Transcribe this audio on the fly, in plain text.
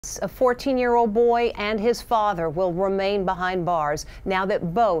A 14-year-old boy and his father will remain behind bars now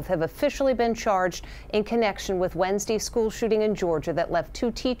that both have officially been charged in connection with Wednesday's school shooting in Georgia that left 2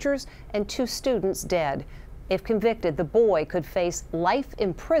 teachers and 2 students dead. If convicted, the boy could face life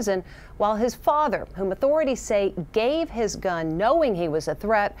in prison, while his father, whom authorities say gave his gun knowing he was a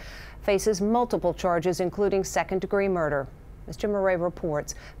threat, faces multiple charges, including second-degree murder. As Jim Murray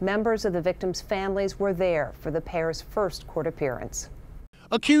reports, members of the victims' families were there for the pair's first court appearance.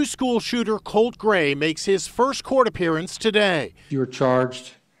 Accused school shooter Colt Gray makes his first court appearance today. You are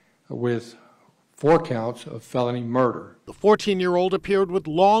charged with 4 counts of felony murder. The 14-year-old appeared with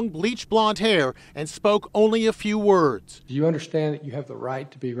long, bleached blonde hair and spoke only a few words. Do you understand that you have the right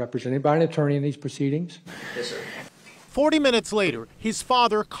to be represented by an attorney in these proceedings? Yes, sir. 40 minutes later, his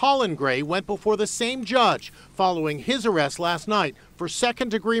father, Colin Gray, went before the same judge following his arrest last night for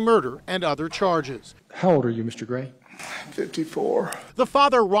second-degree murder and other charges. How old are you, Mr. Gray? 54. The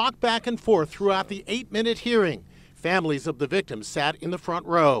father rocked back and forth throughout the 8-minute hearing. Families of the victims sat in the front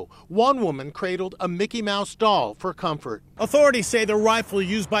row. One woman cradled a Mickey Mouse doll for comfort. Authorities say the rifle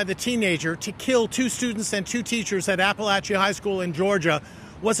used by the teenager to kill 2 students and 2 teachers at Apalachee High School in Georgia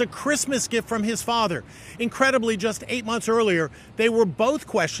was a Christmas gift from his father. Incredibly, just 8 months earlier, they were both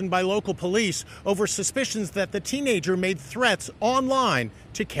questioned by local police over suspicions that the teenager made threats online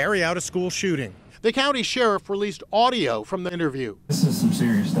to carry out a school shooting. The county sheriff released audio from the interview. This is some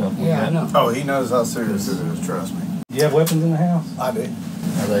serious stuff. Yeah, I know. Oh, he knows how serious it is, trust me. Do you have weapons in the house? I do.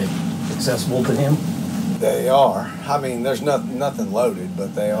 Are they accessible to him? They are. I mean, there's nothing loaded,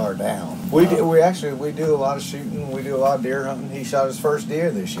 but they are down. We do a lot of shooting. We do a lot of deer hunting. He shot his first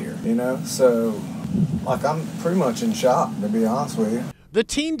deer this year, you know? So, like, I'm pretty much in shock, to be honest with you. The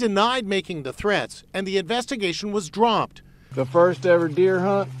teen denied making the threats, and the investigation was dropped. The first ever deer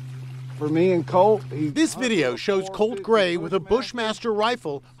hunt for me and Colt. This video shows Colt Gray with a Bushmaster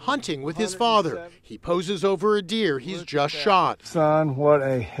rifle hunting with his father. He poses over a deer he's just shot. Son, what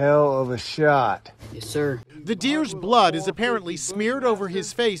a hell of a shot. Yes, sir. The deer's blood is apparently smeared over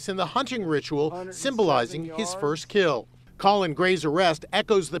his face in the hunting ritual, symbolizing his first kill. Colin Gray's arrest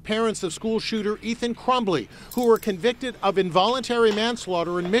echoes the parents of school shooter Ethan Crumbly, who were convicted of involuntary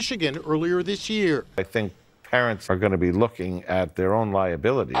manslaughter in Michigan earlier this year. I think parents are going to be looking at their own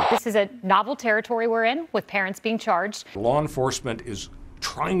liability. This is a novel territory we're in, with parents being charged. Law enforcement is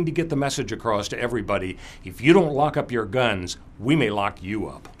trying to get the message across to everybody. If you don't lock up your guns, we may lock you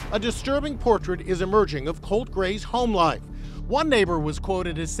up. A disturbing portrait is emerging of Colt Gray's home life. One neighbor was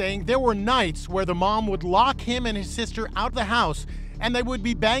quoted as saying there were nights where the mom would lock him and his sister out of the house, and they would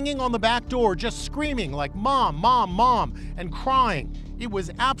be banging on the back door, just screaming like, "Mom, Mom, Mom," and crying. It was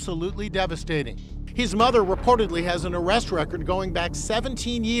absolutely devastating. His mother reportedly has an arrest record going back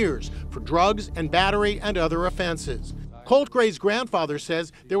 17 years for drugs and battery and other offenses. Colt Gray's grandfather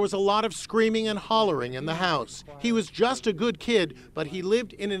says there was a lot of screaming and hollering in the house. He was just a good kid, but he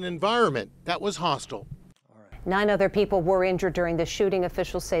lived in an environment that was hostile. 9 other people were injured during the shooting.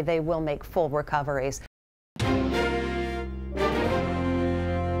 Officials say they will make full recoveries.